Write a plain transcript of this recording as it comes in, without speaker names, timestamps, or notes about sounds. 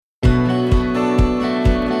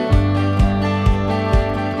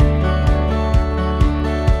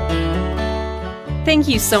Thank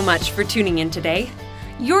you so much for tuning in today.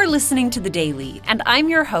 You're listening to The Daily, and I'm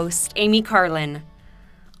your host, Amy Carlin.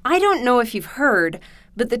 I don't know if you've heard,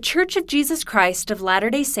 but the Church of Jesus Christ of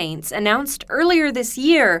Latter-day Saints announced earlier this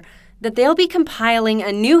year that they'll be compiling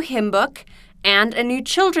a new hymn book and a new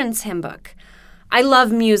children's hymn book. I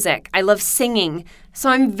love music, I love singing, so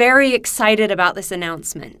I'm very excited about this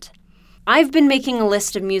announcement. I've been making a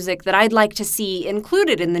list of music that I'd like to see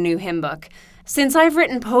included in the new hymn book. Since I've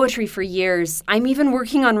written poetry for years, I'm even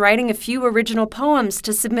working on writing a few original poems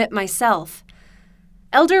to submit myself.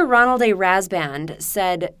 Elder Ronald A. Rasband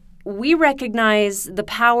said, "We recognize the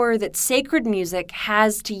power that sacred music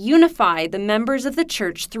has to unify the members of the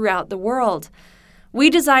church throughout the world.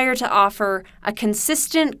 We desire to offer a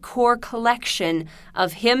consistent core collection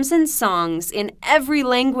of hymns and songs in every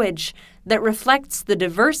language that reflects the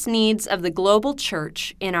diverse needs of the global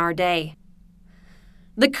church in our day."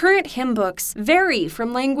 The current hymn books vary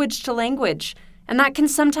from language to language, and that can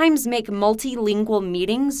sometimes make multilingual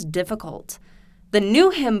meetings difficult. The new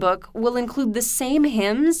hymn book will include the same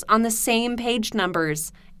hymns on the same page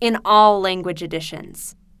numbers in all language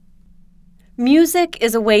editions. Music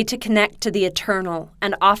is a way to connect to the eternal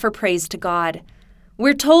and offer praise to God.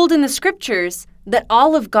 We're told in the scriptures that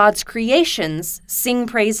all of God's creations sing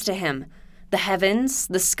praise to Him. The heavens,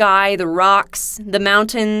 the sky, the rocks, the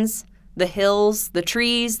mountains, the hills, the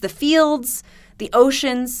trees, the fields, the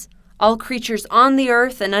oceans, all creatures on the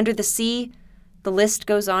earth and under the sea. The list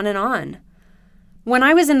goes on and on. When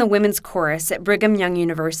I was in the women's chorus at Brigham Young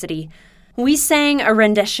University, we sang a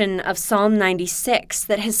rendition of Psalm 96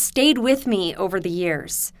 that has stayed with me over the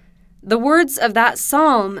years. The words of that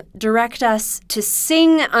psalm direct us to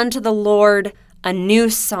sing unto the Lord a new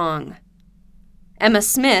song. Emma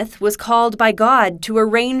Smith was called by God to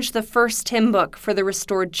arrange the first hymn book for the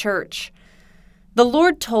restored church. The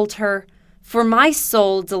Lord told her, "For my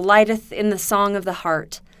soul delighteth in the song of the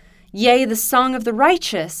heart. Yea, the song of the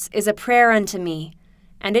righteous is a prayer unto me,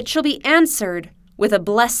 and it shall be answered with a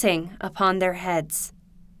blessing upon their heads."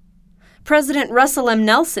 President Russell M.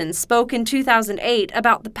 Nelson spoke in 2008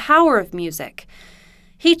 about the power of music.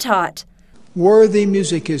 He taught, "Worthy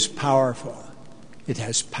music is powerful. It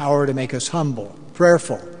has power to make us humble,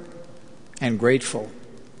 prayerful, and grateful.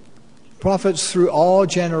 Prophets through all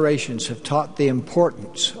generations have taught the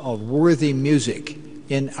importance of worthy music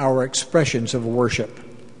in our expressions of worship.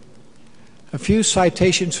 A few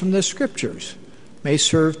citations from the Scriptures may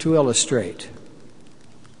serve to illustrate.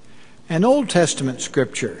 An Old Testament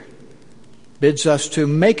scripture bids us to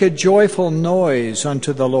make a joyful noise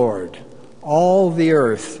unto the Lord, all the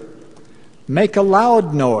earth. Make a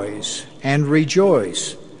loud noise and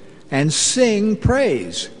rejoice, and sing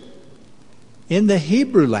praise." In the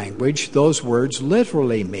Hebrew language, those words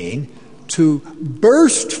literally mean to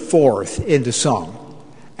burst forth into song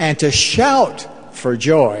and to shout for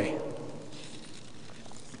joy.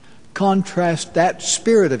 Contrast that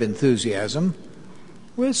spirit of enthusiasm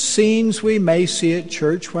with scenes we may see at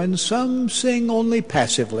church when some sing only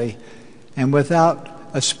passively and without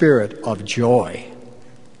a spirit of joy.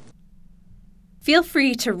 Feel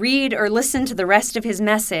free to read or listen to the rest of his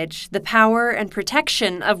message, The Power and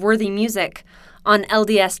Protection of Worthy Music, on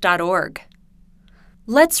LDS.org.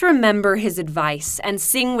 Let's remember his advice and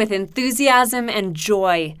sing with enthusiasm and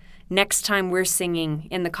joy next time we're singing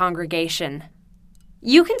in the congregation.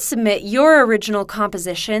 You can submit your original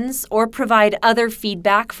compositions or provide other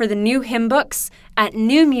feedback for the new hymn books at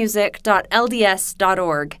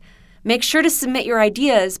newmusic.lds.org. Make sure to submit your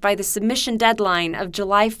ideas by the submission deadline of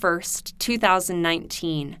July 1st,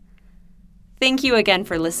 2019. Thank you again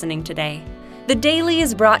for listening today. The Daily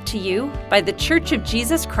is brought to you by the Church of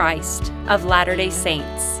Jesus Christ of Latter-day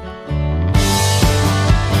Saints.